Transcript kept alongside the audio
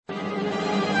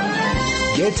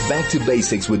Get back to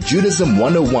basics with Judaism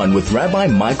 101 with Rabbi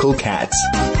Michael Katz.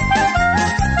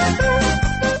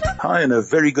 Hi, and a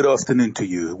very good afternoon to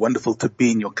you. Wonderful to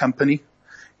be in your company.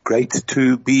 Great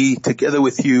to be together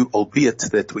with you, albeit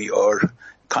that we are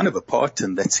kind of apart,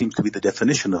 and that seems to be the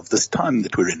definition of this time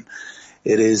that we're in.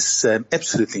 It is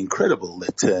absolutely incredible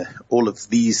that all of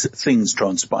these things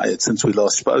transpired since we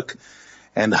last spoke,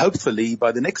 and hopefully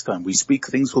by the next time we speak,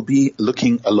 things will be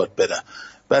looking a lot better.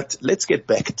 But let's get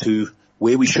back to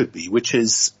where we should be, which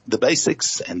is the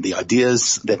basics and the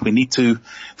ideas that we need to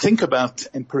think about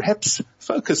and perhaps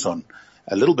focus on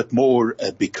a little bit more,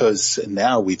 because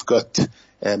now we've got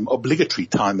obligatory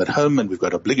time at home, and we've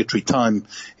got obligatory time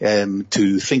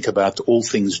to think about all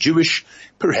things Jewish,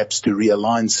 perhaps to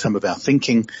realign some of our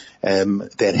thinking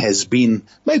that has been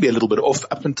maybe a little bit off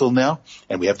up until now,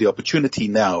 and we have the opportunity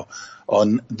now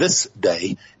on this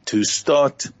day to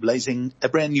start blazing a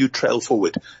brand new trail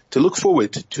forward, to look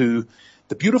forward to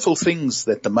the beautiful things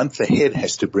that the month ahead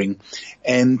has to bring,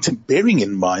 and bearing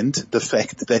in mind the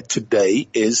fact that today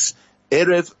is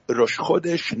Erev Rosh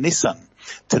Chodesh Nisan.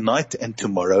 Tonight and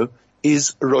tomorrow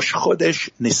is Rosh Chodesh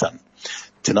Nisan.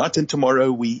 Tonight and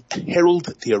tomorrow we herald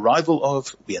the arrival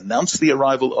of, we announce the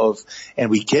arrival of, and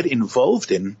we get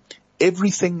involved in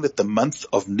everything that the month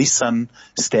of Nisan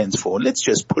stands for. Let's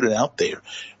just put it out there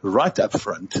right up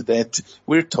front that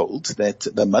we're told that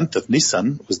the month of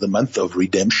Nisan was the month of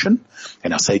redemption.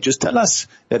 And our sages tell us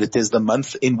that it is the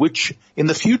month in which in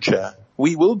the future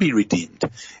we will be redeemed.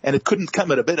 And it couldn't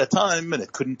come at a better time, and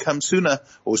it couldn't come sooner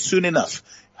or soon enough.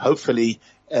 Hopefully,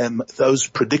 those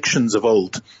predictions of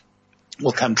old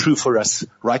will come true for us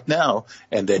right now,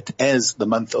 and that as the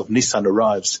month of Nisan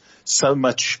arrives, so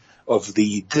much of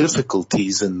the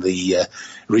difficulties and the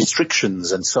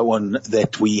restrictions and so on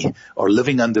that we are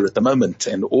living under at the moment,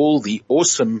 and all the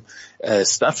awesome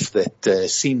stuff that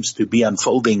seems to be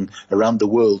unfolding around the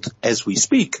world as we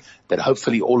speak, that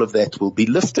hopefully all of that will be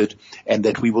lifted, and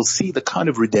that we will see the kind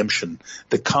of redemption,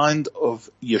 the kind of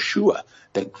Yeshua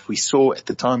that we saw at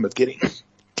the time of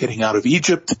getting out of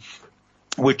Egypt,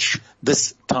 which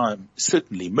this time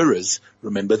certainly mirrors.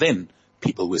 Remember then,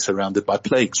 people were surrounded by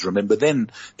plagues. Remember then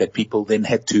that people then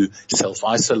had to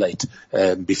self-isolate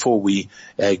before we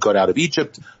got out of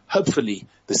Egypt. Hopefully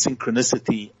the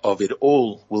synchronicity of it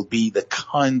all will be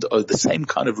the same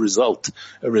kind of result,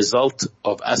 a result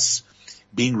of us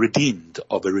being redeemed,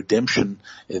 of a redemption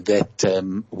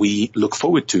that we look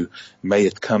forward to. May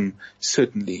it come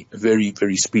certainly very,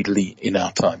 very speedily in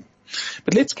our time.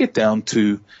 But let's get down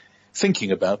to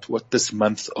thinking about what this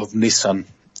month of Nisan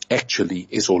actually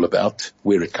is all about,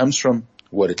 where it comes from,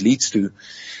 what it leads to,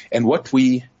 and what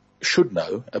we should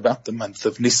know about the month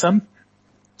of Nisan,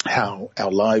 how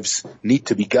our lives need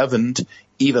to be governed,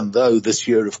 even though this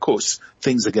year, of course,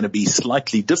 things are going to be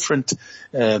slightly different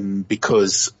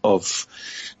because of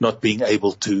not being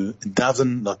able to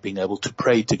daven, not being able to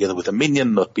pray together with a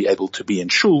minyan, not be able to be in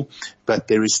shul, but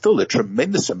there is still a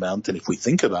tremendous amount, and if we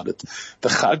think about it, the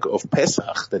Chag of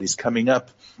Pesach that is coming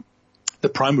up, the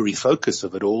primary focus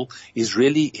of it all is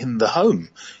really in the home.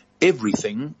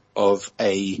 Everything of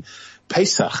a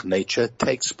Pesach nature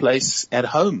takes place at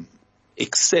home,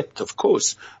 except, of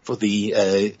course, for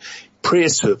the prayer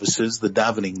services, the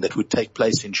davening that would take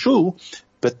place in shul.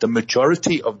 But the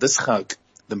majority of this Chag,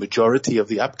 the majority of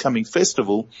the upcoming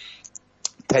festival,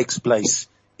 takes place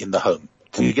in the home.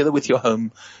 Together with your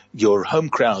home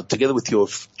crowd, together with your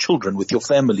children, with your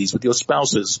families, with your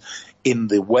spouses, in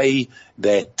the way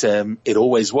that it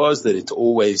always was, that it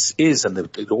always is, and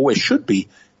that it always should be.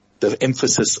 The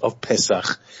emphasis of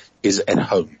Pesach is at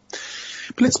home.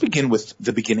 But let's begin with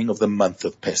the beginning of the month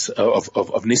of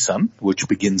of Nisan, which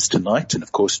begins tonight, and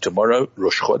of course tomorrow,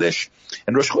 Rosh Chodesh.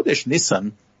 And Rosh Chodesh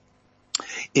Nisan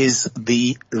is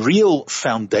the real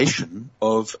foundation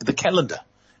of the calendar,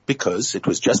 because it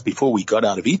was just before we got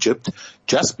out of Egypt,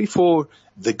 just before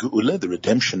the Geula, the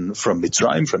redemption from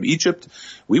Mitzrayim, from Egypt,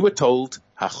 we were told,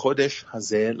 HaChodesh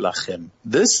Hazeh Lachem.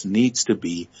 This needs to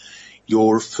be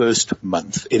your first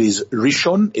month. It is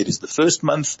Rishon, it is the first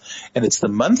month, and it's the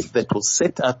month that will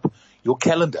set up your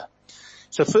calendar.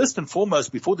 So first and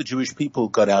foremost, before the Jewish people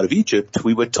got out of Egypt,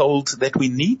 we were told that we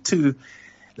need to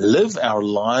live our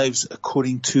lives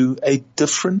according to a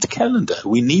different calendar.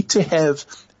 We need to have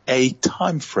a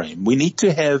time frame. We need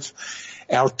to have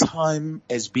our time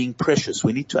as being precious.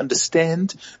 We need to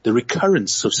understand the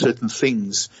recurrence of certain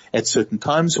things at certain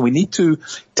times. We need to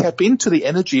tap into the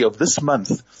energy of this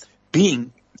month,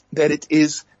 being that it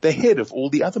is the head of all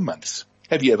the other months.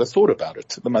 Have you ever thought about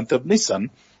it? The month of Nisan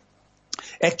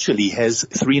actually has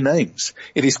three names.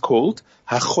 It is called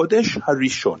HaChodesh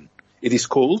HaRishon. It is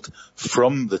called,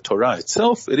 from the Torah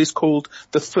itself, it is called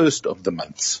the first of the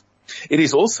months. It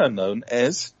is also known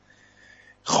as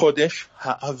Chodesh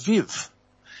HaAviv.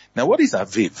 Now what is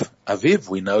Aviv? Aviv,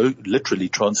 we know, literally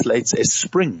translates as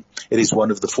spring. It is one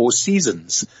of the 4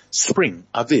 seasons, spring,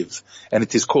 Aviv. And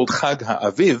it is called Chag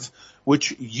HaAviv,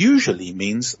 which usually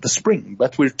means the spring.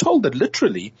 But we're told that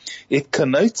literally it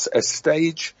connotes a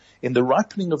stage in the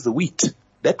ripening of the wheat.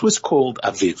 That was called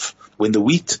Aviv, when the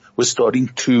wheat was starting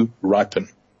to ripen.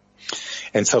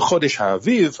 And so Chodesh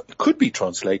HaAviv could be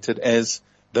translated as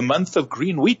the month of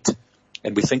green wheat.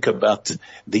 And we think about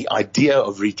the idea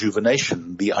of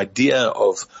rejuvenation, the idea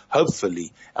of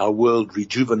hopefully our world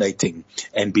rejuvenating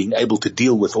and being able to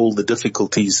deal with all the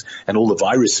difficulties and all the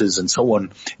viruses and so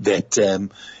on that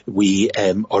we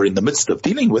are in the midst of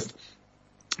dealing with,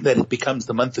 that it becomes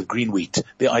the month of green wheat,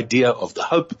 the idea of the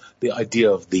hope, the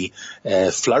idea of the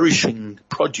flourishing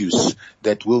produce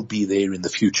that will be there in the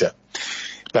future.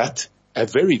 But a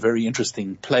very, very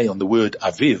interesting play on the word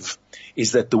Aviv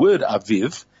is that the word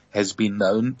Aviv has been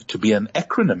known to be an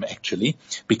acronym actually,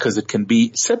 because it can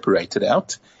be separated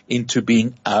out into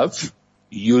being Av,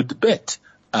 Yud, Bet.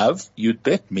 Av, Yud,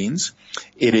 Bet means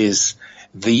it is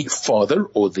the father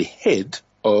or the head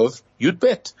of Yud,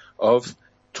 Bet, of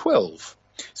 12.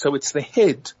 So it's the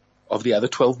head of the other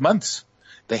 12 months,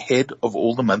 the head of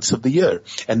all the months of the year.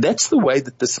 And that's the way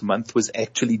that this month was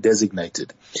actually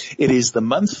designated. It is the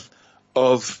month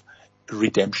of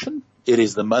redemption. It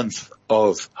is the month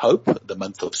of hope, the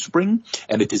month of spring,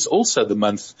 and it is also the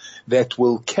month that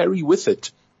will carry with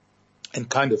it and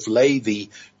kind of lay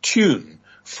the tune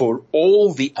for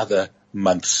all the other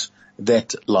months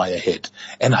that lie ahead.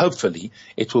 And hopefully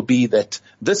it will be that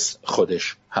this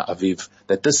Chodesh HaAviv,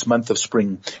 that this month of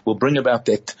spring will bring about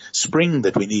that spring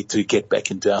that we need to get back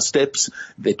into our steps,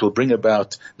 that will bring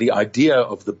about the idea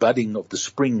of the budding of the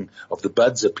spring, of the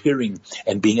buds appearing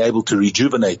and being able to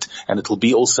rejuvenate. And it will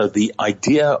be also the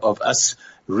idea of us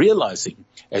realizing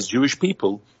as Jewish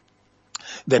people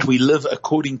that we live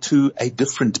according to a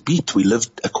different beat. We live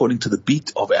according to the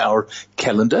beat of our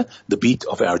calendar, the beat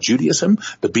of our Judaism,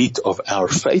 the beat of our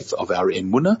faith, of our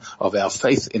emunah, of our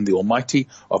faith in the Almighty,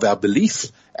 of our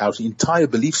belief, our entire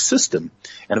belief system.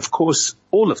 And of course,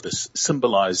 all of this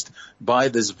symbolized by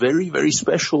this very, very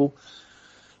special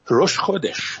Rosh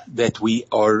Chodesh that we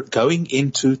are going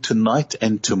into tonight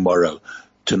and tomorrow.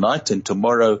 Tonight and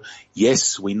tomorrow,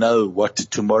 yes, we know what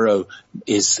tomorrow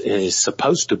is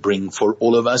supposed to bring for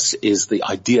all of us is the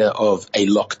idea of a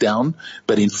lockdown.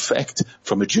 But in fact,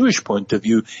 from a Jewish point of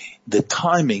view, the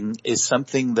timing is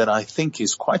something that I think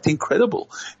is quite incredible,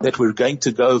 that we're going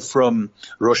to go from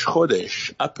Rosh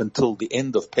Chodesh up until the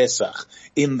end of Pesach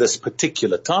in this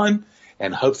particular time.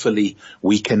 And hopefully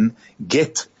we can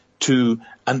get to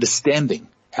understanding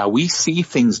how we see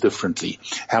things differently,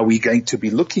 how we're going to be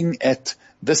looking at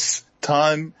this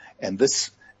time and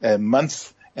this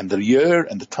month and the year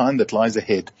and the time that lies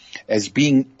ahead as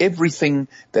being everything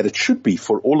that it should be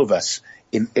for all of us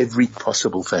in every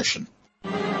possible fashion.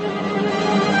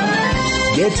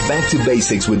 Get back to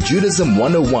basics with Judaism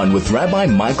 101 with Rabbi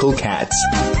Michael Katz.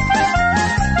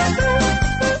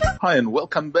 Hi and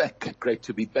welcome back. Great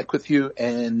to be back with you.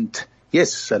 And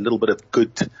yes, a little bit of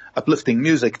good uplifting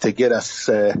music to get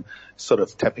us sort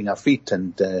of tapping our feet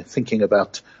and thinking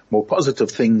about more positive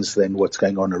things than what's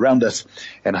going on around us.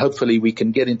 And hopefully we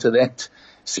can get into that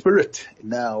spirit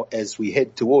now as we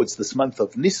head towards this month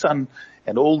of Nisan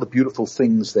and all the beautiful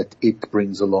things that it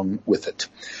brings along with it.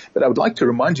 But I would like to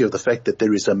remind you of the fact that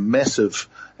there is a massive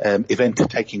event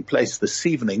taking place this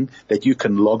evening that you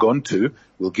can log on to.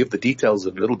 We'll give the details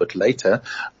a little bit later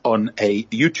on a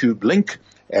YouTube link.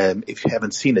 If you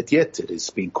haven't seen it yet, it is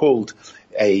being called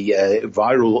a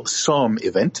viral psalm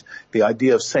event. The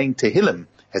idea of saying Tehillim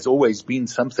has always been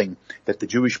something that the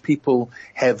Jewish people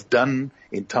have done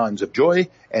in times of joy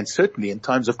and certainly in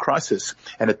times of crisis.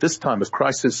 And at this time of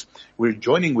crisis, we're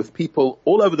joining with people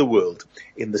all over the world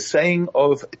in the saying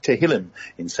of Tehillim,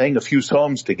 in saying a few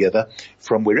psalms together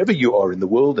from wherever you are in the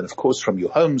world, and of course from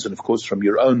your homes, and of course from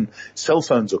your own cell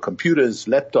phones or computers,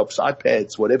 laptops,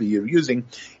 iPads, whatever you're using,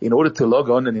 in order to log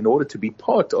on and in order to be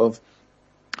part of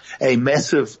a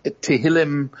massive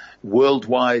Tehillim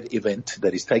worldwide event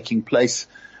that is taking place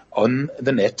on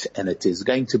the net, and it is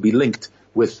going to be linked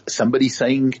with somebody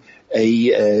saying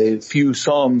a few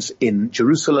psalms in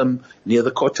Jerusalem near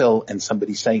the Kotel, and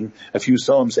somebody saying a few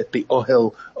psalms at the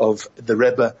Ohel of the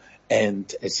Rebbe,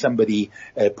 and somebody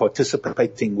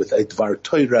participating with a Dvar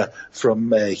Torah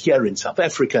from here in South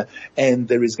Africa. And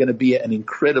there is going to be an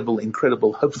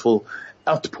incredible, hopeful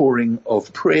outpouring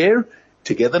of prayer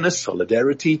togetherness,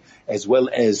 solidarity, as well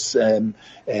as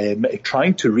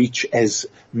trying to reach as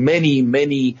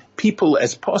many people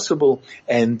as possible,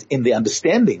 and in the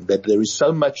understanding that there is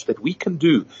so much that we can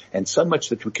do and so much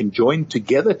that we can join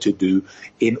together to do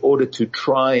in order to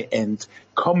try and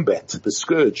combat the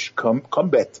scourge,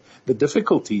 combat the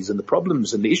difficulties and the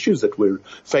problems and the issues that we're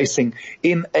facing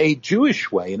in a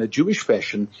Jewish way, in a Jewish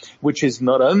fashion, which is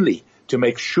not only to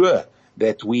make sure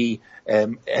that we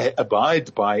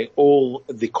abide by all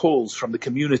the calls from the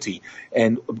community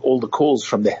and all the calls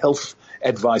from the health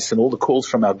advice and all the calls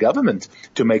from our government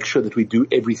to make sure that we do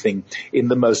everything in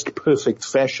the most perfect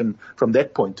fashion from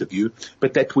that point of view,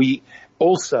 but that we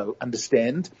also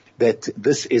understand that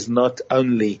this is not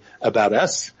only about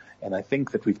us. And I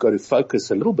think that we've got to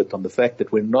focus a little bit on the fact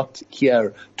that we're not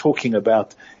here talking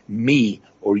about me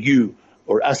or you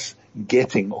or us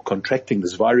getting or contracting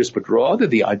this virus, but rather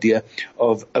the idea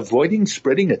of avoiding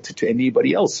spreading it to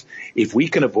anybody else. If we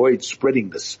can avoid spreading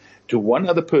this to one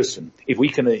other person, if we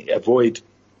can avoid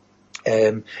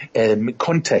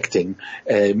contacting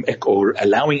or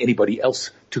allowing anybody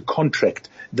else to contract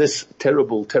this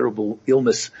terrible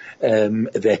illness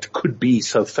that could be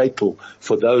so fatal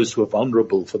for those who are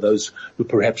vulnerable, for those who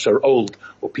perhaps are old,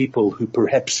 or people who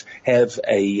perhaps have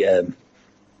a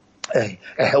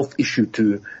health issue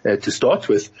to start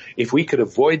with. If we could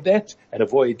avoid that and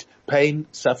avoid pain,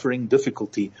 suffering,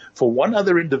 difficulty for one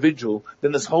other individual,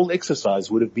 then this whole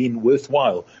exercise would have been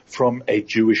worthwhile from a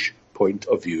Jewish point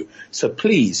of view. So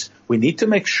please, we need to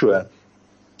make sure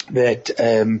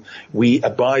that we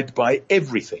abide by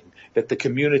everything that the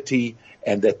community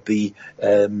and that the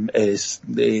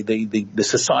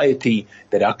society,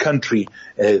 that our country,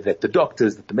 that the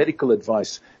doctors, that the medical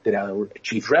advice, that our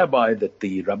chief rabbi, that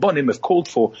the rabbonim have called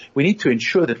for. We need to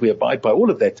ensure that we abide by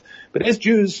all of that. But as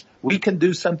Jews, we can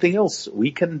do something else.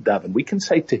 We can daven. We can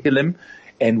say Tehillim,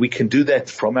 and we can do that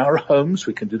from our homes.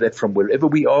 We can do that from wherever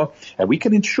we are, and we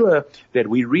can ensure that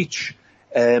we reach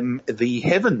the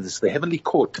heavens, the heavenly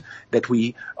court, that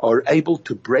we are able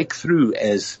to break through.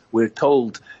 As we're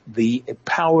told, the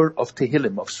power of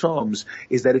Tehillim, of Psalms,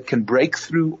 is that it can break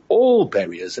through all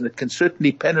barriers, and it can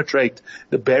certainly penetrate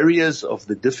the barriers of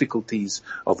the difficulties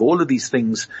of all of these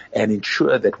things, and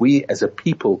ensure that we as a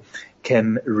people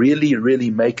can really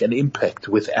make an impact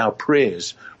with our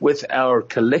prayers, with our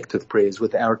collective prayers,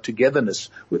 with our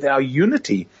togetherness, with our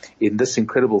unity in this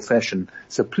incredible fashion.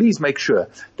 So please make sure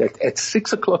that at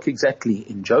 6 o'clock exactly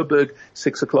in Joburg,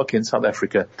 6 o'clock in South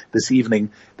Africa this evening,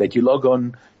 that you log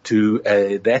on to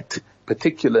that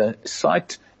particular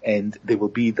site, and there will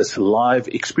be this live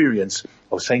experience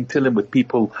of saying Tehillim with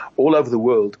people all over the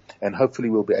world, and hopefully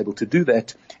we'll be able to do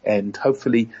that, and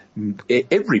hopefully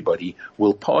everybody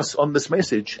will pass on this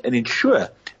message and ensure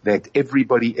that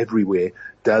everybody everywhere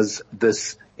does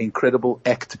this incredible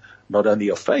act, not only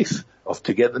of faith, of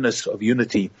togetherness, of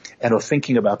unity, and of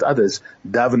thinking about others,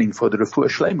 davening for the refuah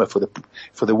shlema,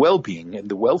 for the well-being and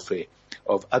the welfare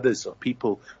of others, of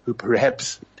people who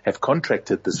perhaps have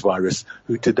contracted this virus,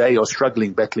 who today are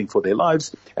struggling, battling for their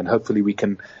lives, and hopefully we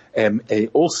can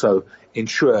also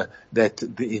ensure that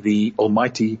the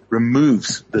Almighty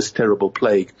removes this terrible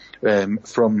plague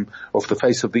off the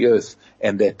face of the earth,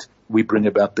 and that we bring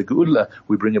about the Geula,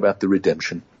 we bring about the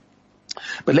redemption.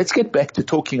 But let's get back to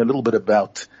talking a little bit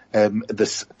about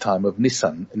this time of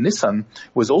Nisan. Nisan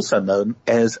was also known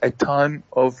as a time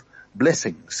of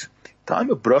blessings,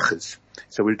 time of brachas.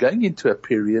 So we're going into a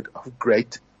period of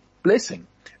great blessing.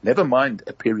 Never mind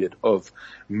a period of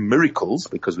miracles,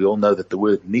 because we all know that the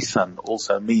word Nisan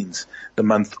also means the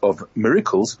month of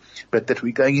miracles, but that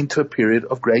we're going into a period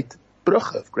of great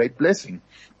bracha, of great blessing.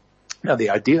 Now,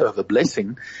 the idea of a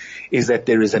blessing is that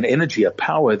there is an energy, a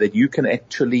power that you can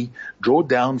actually draw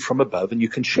down from above, and you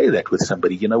can share that with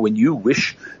somebody. You know, when you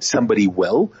wish somebody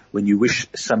well, when you wish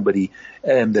somebody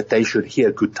that they should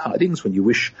hear good tidings, when you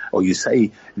wish or you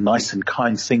say nice and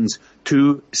kind things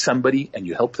to somebody and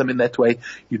you help them in that way,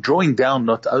 you're drawing down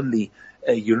not only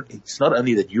it's not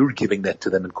only that you're giving that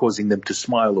to them and causing them to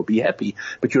smile or be happy,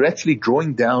 but you're actually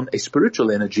drawing down a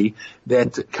spiritual energy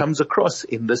that comes across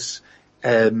in this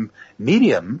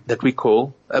medium that we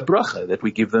call a bracha, that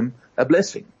we give them a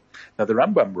blessing. Now the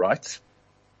Rambam writes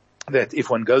that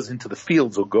if one goes into the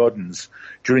fields or gardens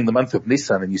during the month of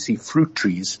Nisan and you see fruit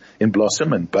trees in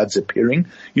blossom and buds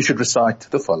appearing, you should recite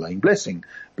the following blessing.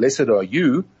 Blessed are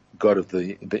you, God of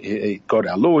God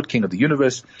our Lord, King of the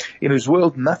universe, in whose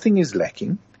world nothing is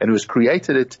lacking, and who has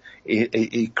created in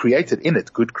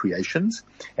it good creations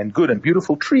and good and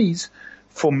beautiful trees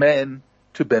for man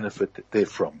to benefit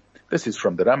therefrom. This is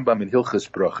from the Rambam in Hilchos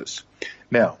Brachos.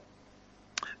 Now,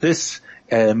 this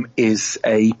is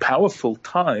a powerful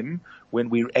time when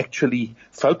we're actually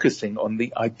focusing on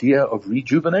the idea of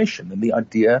rejuvenation and the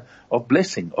idea of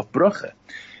blessing, of bracha.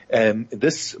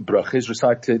 This bracha is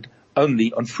recited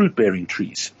only on fruit-bearing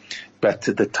trees. But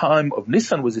the time of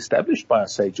Nisan was established by our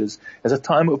sages as a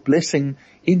time of blessing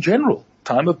in general,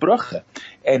 time of bracha.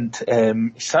 And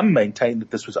some maintain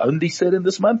that this was only said in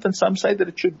this month, and some say that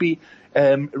it should be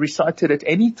recited at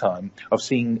any time of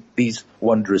seeing these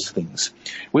wondrous things.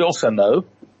 We also know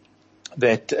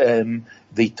that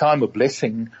the time of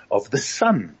blessing of the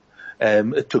sun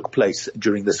took place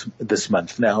during this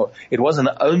month. Now, it wasn't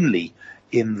only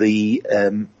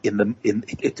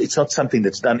it's not something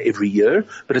that's done every year,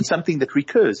 but it's something that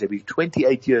recurs every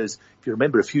 28 years. If you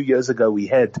remember, a few years ago we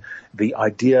had the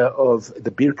idea of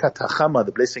the Birkat HaChama,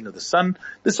 the blessing of the sun.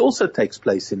 This also takes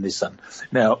place in Nisan.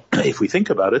 Now, if we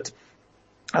think about it,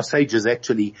 our sages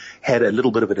actually had a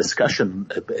little bit of a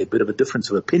discussion, a bit of a difference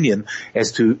of opinion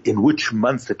as to in which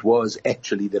month it was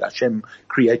actually that Hashem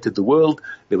created the world.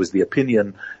 There was the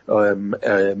opinion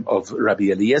of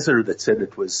Rabbi Eliezer that said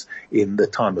it was in the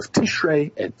time of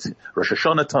Tishrei, at Rosh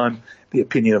Hashanah time. The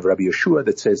opinion of Rabbi Yeshua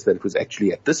that says that it was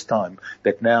actually at this time,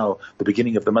 that now the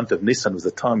beginning of the month of Nisan was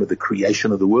the time of the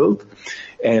creation of the world.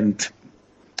 And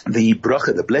the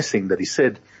bracha, the blessing that he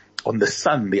said on the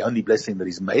sun, the only blessing that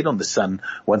is made on the sun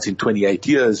once in 28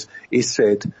 years, is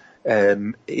said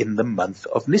in the month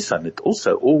of Nisan. It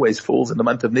also always falls in the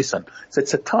month of Nisan. So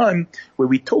it's a time where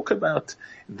we talk about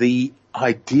the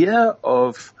idea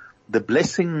of the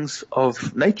blessings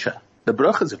of nature, the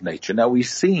brachas of nature. Now we're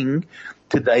seeing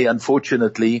today,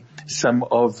 unfortunately, some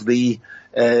of the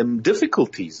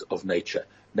difficulties of nature.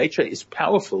 Nature is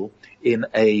powerful in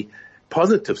a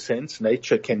positive sense.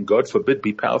 Nature can, God forbid,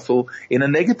 be powerful in a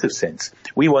negative sense.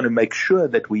 We want to make sure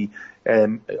that we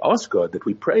ask God, that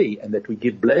we pray, and that we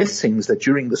give blessings, that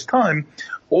during this time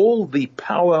all the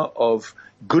power of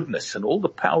goodness and all the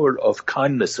power of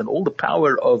kindness and all the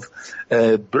power of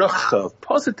bracha, of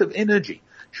positive energy,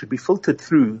 should be filtered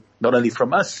through, not only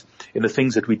from us in the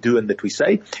things that we do and that we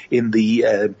say, in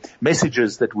the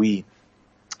messages that we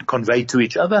convey to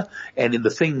each other, and in the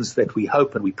things that we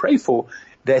hope and we pray for,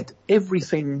 that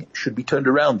everything should be turned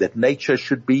around, that nature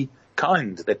should be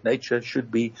kind, that nature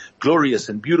should be glorious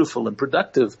and beautiful and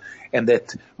productive, and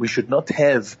that we should not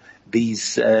have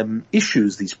these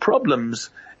issues, these problems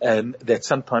that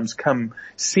sometimes come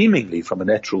seemingly from a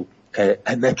natural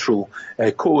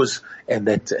cause, and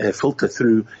that filter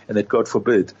through, and that, God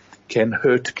forbid, can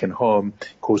hurt, can harm,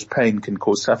 cause pain, can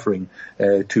cause suffering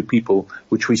to people,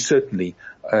 which we certainly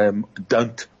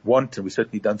don't want, and we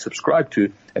certainly don't subscribe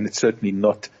to, and it's certainly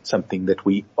not something that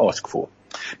we ask for.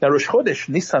 Now, Rosh Chodesh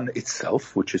Nisan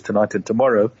itself, which is tonight and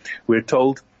tomorrow, we're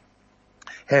told,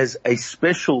 has a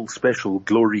special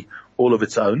glory all of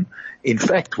its own. In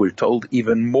fact, we're told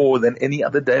even more than any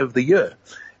other day of the year,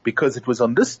 because it was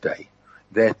on this day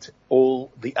that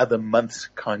all the other months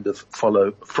kind of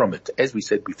follow from it. As we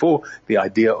said before, the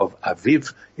idea of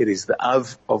Aviv, it is the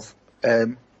Av of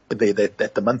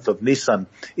that the month of Nisan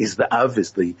is the Av,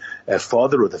 is the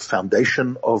father or the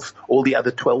foundation of all the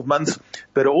other 12 months,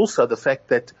 but also the fact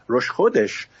that Rosh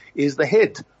Chodesh is the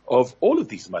head of all of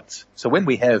these months. So when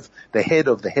we have the head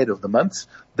of the months,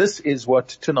 this is what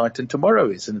tonight and tomorrow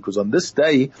is. And it was on this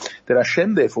day that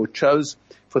Hashem therefore chose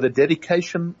for the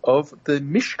dedication of the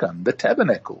Mishkan, the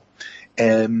tabernacle,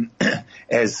 as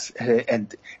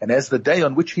the day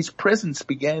on which his presence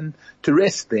began to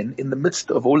rest then in the midst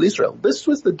of all Israel. This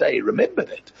was the day, remember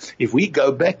that. If we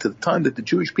go back to the time that the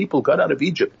Jewish people got out of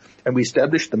Egypt and we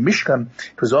established the Mishkan,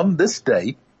 it was on this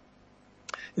day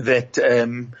that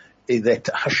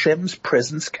Hashem's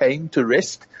presence came to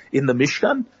rest in the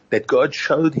Mishkan, that God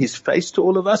showed his face to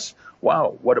all of us.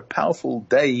 Wow, what a powerful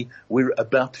day we're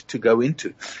about to go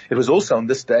into. It was also on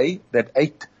this day that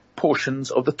 8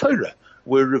 portions of the Torah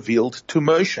were revealed to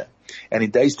Moshe. And in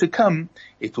days to come,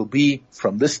 it will be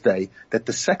from this day that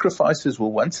the sacrifices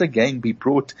will once again be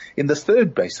brought in the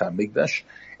third Beis HaMikdash,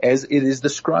 as it is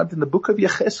described in the book of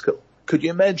Yecheskel. Could you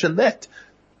imagine that?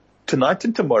 Tonight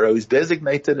and tomorrow is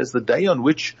designated as the day on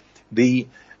which the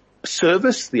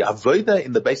service, the avodah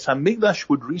in the Beis HaMikdash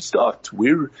would restart.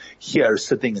 We're here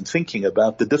sitting and thinking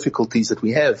about the difficulties that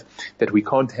we have, that we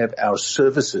can't have our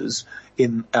services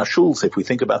in our shuls. If we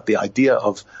think about the idea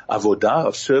of avodah,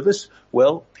 of service,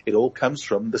 well, it all comes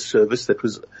from the service that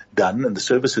was done and the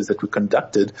services that were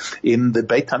conducted in the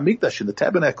Beit HaMikdash, in the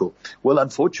tabernacle. Well,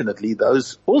 unfortunately,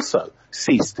 those also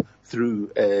ceased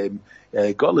through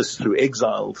Golus, through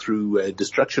exile, through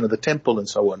destruction of the temple and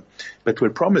so on. But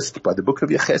we're promised by the book of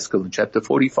Yecheskel in chapter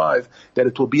 45 that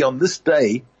it will be on this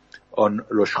day, on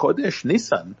Rosh Chodesh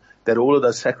Nisan, that all of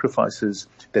those sacrifices,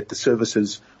 that the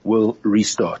services will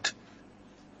restart.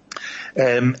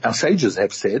 Our sages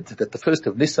have said that the first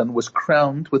of Nisan was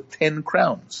crowned with 10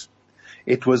 crowns.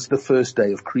 It was the first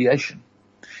day of creation.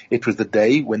 It was the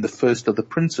day when the first of the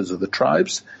princes of the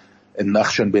tribes,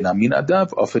 Nachshon ben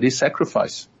Aminadav, offered his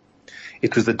sacrifice.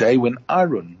 It was the day when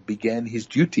Aaron began his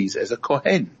duties as a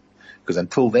Kohen, because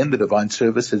until then the divine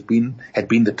service had been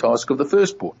the task of the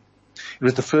firstborn. It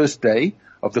was the first day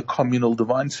of the communal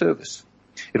divine service.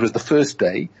 It was the first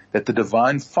day that the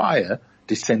divine fire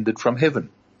descended from heaven.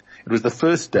 It was the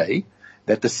first day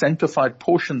that the sanctified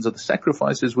portions of the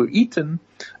sacrifices were eaten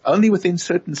only within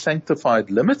certain sanctified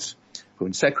limits.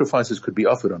 When sacrifices could be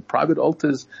offered on private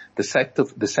altars, the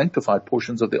sanctified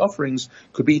portions of the offerings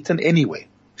could be eaten anywhere.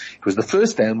 It was the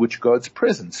first day on which God's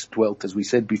presence dwelt, as we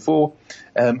said before,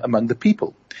 among the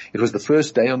people. It was the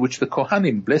first day on which the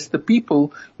Kohanim blessed the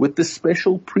people with this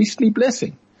special priestly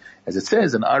blessing. As it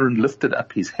says, and Aaron lifted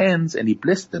up his hands and he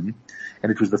blessed them.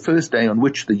 And it was the first day on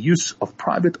which the use of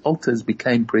private altars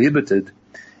became prohibited.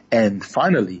 And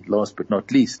finally, last but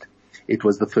not least, it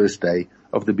was the first day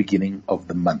of the beginning of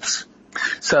the months.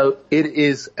 So it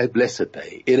is a blessed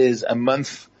day. It is a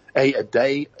month, a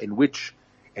day in which,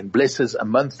 and blesses a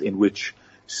month in which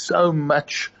so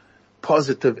much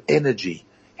positive energy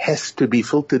has to be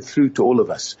filtered through to all of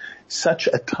us. Such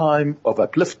a time of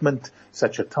upliftment,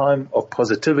 such a time of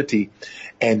positivity,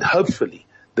 and hopefully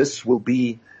this will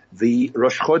be the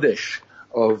Rosh Chodesh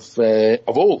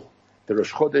of all, the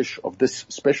Rosh Chodesh of this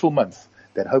special month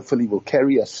that hopefully will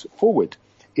carry us forward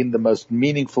in the most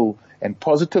meaningful and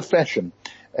positive fashion,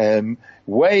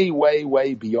 way, way,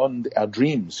 way beyond our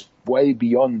dreams, way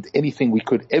beyond anything we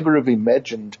could ever have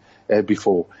imagined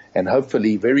before. And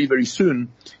hopefully very, very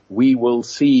soon we will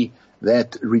see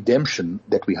that redemption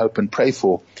that we hope and pray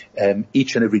for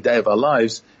each and every day of our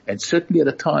lives, and certainly at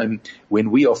a time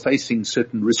when we are facing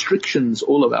certain restrictions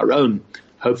all of our own.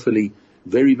 Hopefully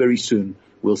very, very soon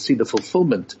we'll see the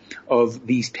fulfillment of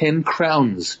these 10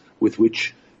 crowns with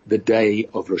which the day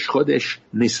of Rosh Chodesh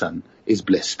Nisan is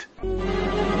blessed.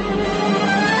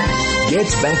 Get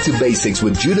back to basics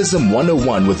with Judaism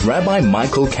 101 with Rabbi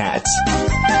Michael Katz.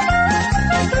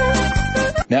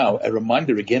 Now, a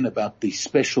reminder again about the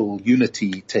special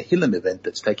Unity Tehillim event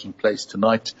that's taking place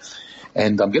tonight.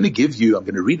 And I'm going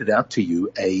to read it out to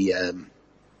you. If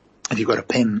you've got a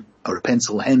pen or a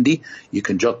pencil handy, you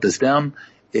can jot this down.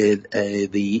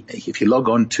 If you log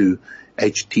on to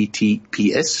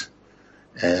https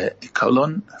 //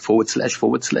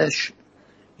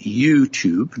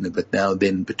 but now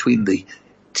then between the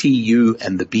TU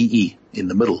and the BE in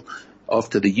the middle.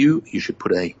 After the U, you should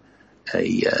put a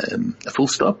full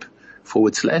stop, /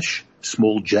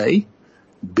 small j,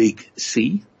 big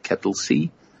C, capital C,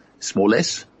 small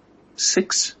s,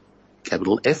 6,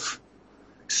 capital F,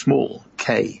 small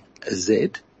k,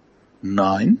 z,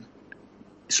 9,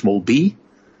 small b,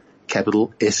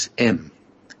 capital SM.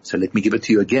 So let me give it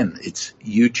to you again. It's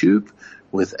YouTube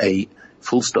with a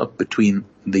full stop between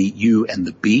the U and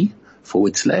the B,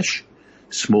 /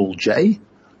 small j,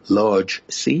 large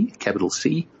C, capital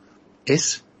C,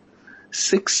 S,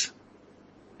 6,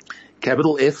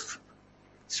 capital F,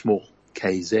 small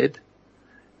KZ,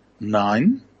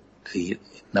 9, the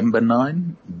number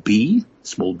 9, B,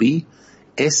 small b,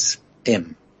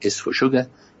 SM, S for sugar,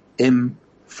 M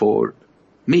for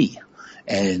me.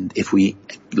 And if we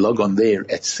log on there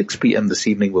at 6 p.m. this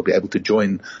evening, we'll be able to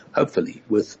join, hopefully,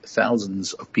 with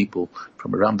thousands of people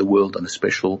from around the world on a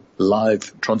special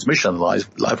live transmission, live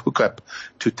hookup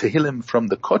to Tehillim from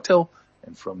the Kotel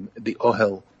and from the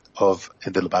Ohel of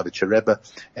the Lubavitcher Rebbe.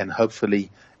 And hopefully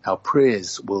our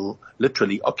prayers will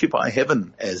literally occupy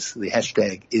heaven, as the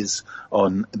hashtag is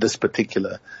on this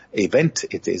particular event.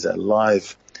 It is a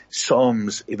live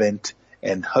Psalms event,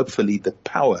 and hopefully the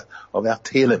power of our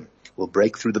Tehillim will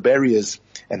break through the barriers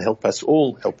and help us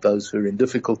all, help those who are in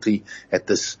difficulty at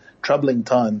this troubling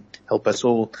time, help us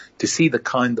all to see the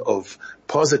kind of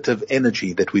positive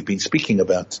energy that we've been speaking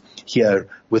about here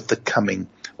with the coming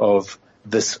of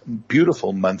this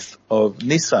beautiful month of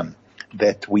Nisan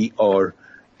that we are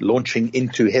launching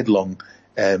into headlong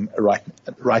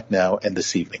right now and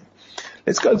this evening.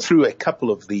 Let's go through a couple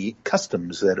of the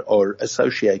customs that are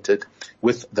associated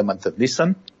with the month of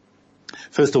Nisan.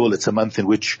 First of all, it's a month in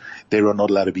which there are not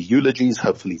allowed to be eulogies.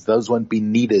 Hopefully those won't be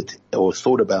needed or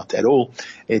thought about at all.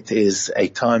 It is a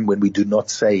time when we do not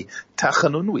say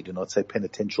tachanun, we do not say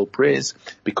penitential prayers,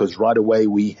 because right away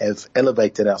we have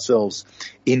elevated ourselves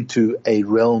into a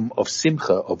realm of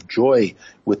simcha, of joy,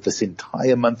 with this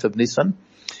entire month of Nisan.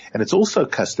 And it's also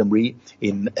customary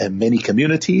in many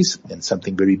communities, and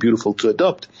something very beautiful to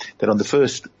adopt, that on the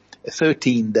first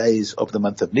 13 days of the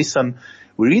month of Nisan,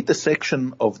 we read the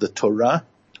section of the Torah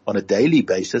on a daily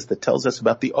basis that tells us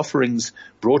about the offerings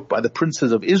brought by the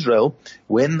princes of Israel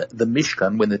when the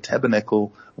Mishkan, when the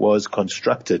tabernacle was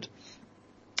constructed.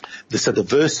 So the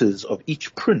verses of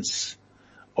each prince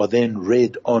are then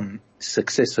read on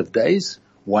successive days,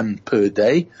 one per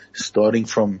day, starting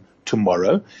from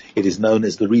tomorrow. It is known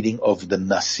as the reading of the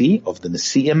Nasi, of the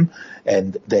Nasiim,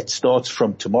 and that starts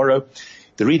from tomorrow.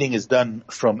 The reading is done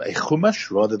from a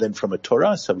Chumash rather than from a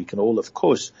Torah, so we can all, of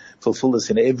course, fulfill this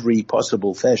in every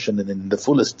possible fashion and in the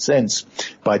fullest sense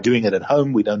by doing it at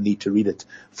home. We don't need to read it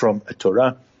from a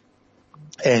Torah.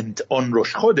 And on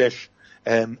Rosh Chodesh,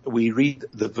 we read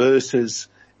the verses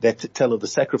that tell of the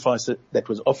sacrifice that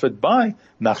was offered by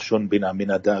Nachshon bin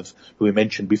Aminadav, who we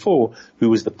mentioned before, who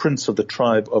was the prince of the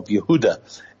tribe of Yehuda.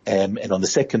 And on the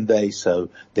second day, so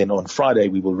then on Friday,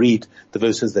 we will read the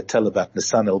verses that tell about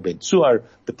Nesanel ben Tzuar,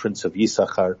 the prince of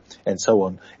Yisachar, and so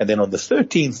on. And then on the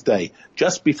 13th day,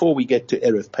 just before we get to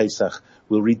Erev Pesach,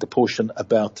 we'll read the portion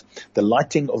about the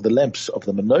lighting of the lamps of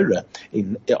the menorah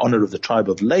in honor of the tribe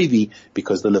of Levi,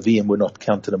 because the Leviim were not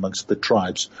counted amongst the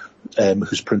tribes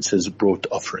whose princes brought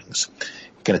offerings.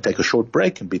 We're going to take a short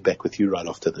break and be back with you right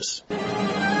after this.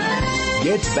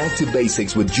 Get back to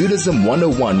basics with Judaism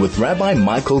 101 with Rabbi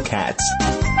Michael Katz.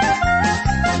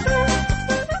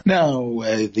 Now,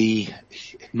 the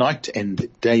night and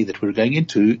day that we're going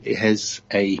into has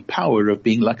a power of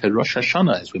being like a Rosh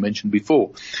Hashanah, as we mentioned before.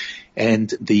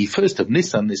 And the first of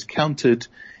Nisan is counted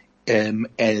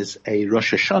as a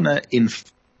Rosh Hashanah in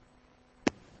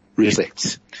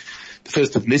respects. The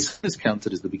first of Nisan is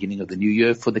counted as the beginning of the new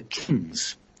year for the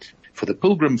kings, for the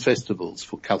pilgrim festivals,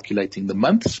 for calculating the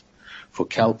months, for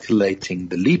calculating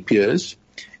the leap years,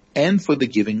 and for the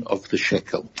giving of the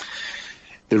shekel.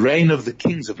 The reign of the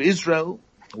kings of Israel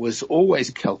was always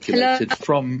calculated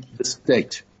from this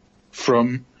date,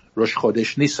 from Rosh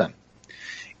Chodesh Nisan.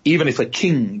 Even if a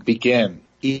king began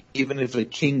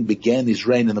his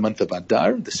reign in the month of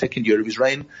Adar, the second year of his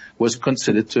reign was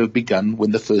considered to have begun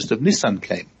when the first of Nisan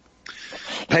came.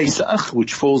 Pesach,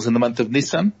 which falls in the month of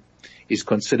Nisan, is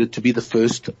considered to be the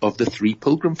first of the three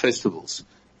pilgrim festivals,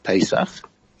 Pesach,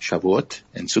 Shavuot,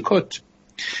 and Sukkot.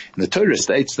 And the Torah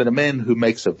states that a man who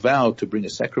makes a vow to bring a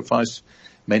sacrifice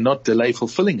may not delay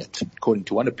fulfilling it. According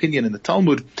to one opinion in the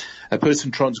Talmud, a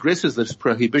person transgresses this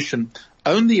prohibition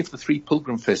only if the three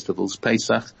pilgrim festivals,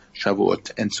 Pesach,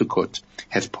 Shavuot, and Sukkot,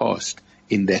 have passed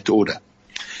in that order.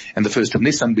 And the first of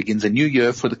Nisan begins a new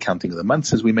year for the counting of the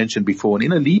months, as we mentioned before. And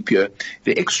in a leap year,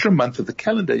 the extra month of the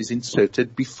calendar is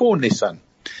inserted before Nisan.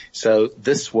 So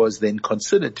this was then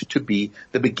considered to be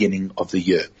the beginning of the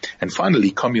year. And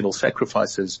finally, communal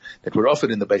sacrifices that were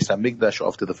offered in the Beis HaMikdash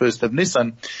after the first of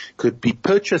Nisan could be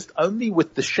purchased only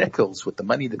with the shekels, with the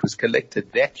money that was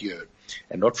collected that year,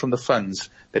 and not from the funds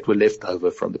that were left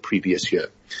over from the previous year.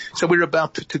 So we're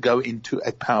about to go into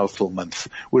a powerful month.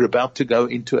 We're about to go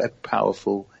into a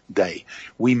powerful day.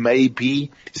 We may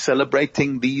be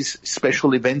celebrating these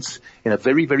special events in a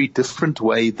very, very different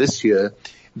way this year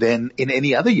than in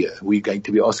any other year. We're going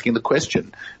to be asking the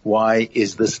question, why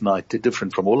is this night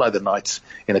different from all other nights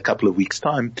in a couple of weeks'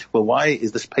 time? Well, why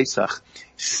is this Pesach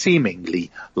seemingly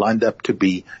lined up to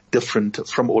be different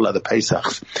from all other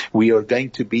Pesachs? We are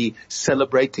going to be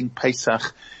celebrating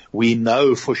Pesach. We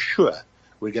know for sure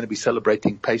we're going to be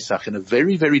celebrating Pesach in a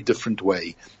very, very different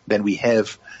way than we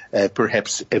have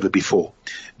perhaps ever before.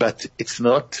 But it's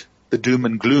not the doom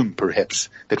and gloom, perhaps,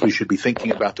 that we should be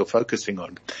thinking about or focusing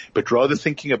on, but rather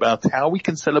thinking about how we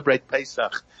can celebrate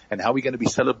Pesach and how we're going to be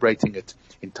celebrating it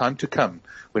in time to come,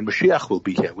 when Mashiach will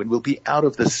be here, when we'll be out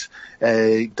of this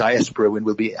diaspora, when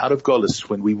we'll be out of Golus,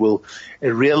 when we will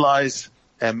realize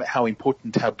how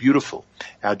important, how beautiful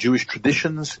our Jewish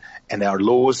traditions and our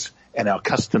laws and our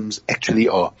customs actually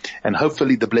are. And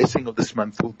hopefully the blessing of this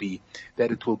month will be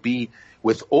that it will be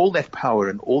with all that power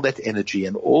and all that energy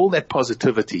and all that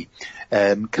positivity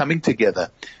coming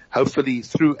together, hopefully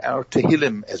through our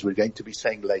Tehillim, as we're going to be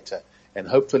saying later, and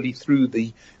hopefully through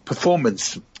the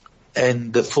performance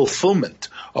and the fulfillment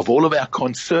of all of our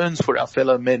concerns for our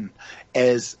fellow men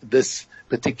as this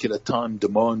particular time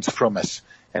demands from us.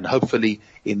 And hopefully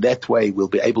in that way we'll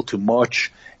be able to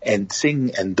march and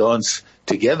sing and dance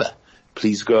together,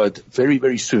 please God, very,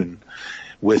 very soon,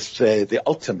 with the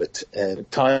ultimate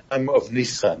time of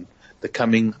Nisan, the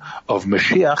coming of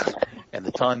Mashiach, and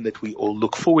the time that we all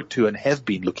look forward to and have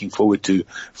been looking forward to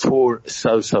for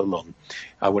so, so long.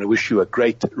 I want to wish you a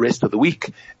great rest of the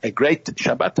week, a great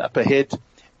Shabbat up ahead,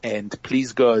 and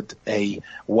please God, a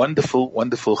wonderful,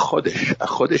 wonderful Chodesh, a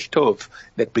Chodesh Tov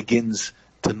that begins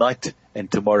tonight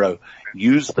and tomorrow.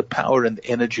 Use the power and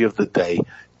energy of the day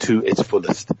to its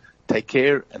fullest. Take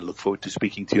care and look forward to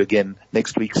speaking to you again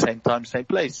next week, same time, same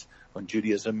place, on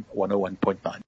Judaism 101.9.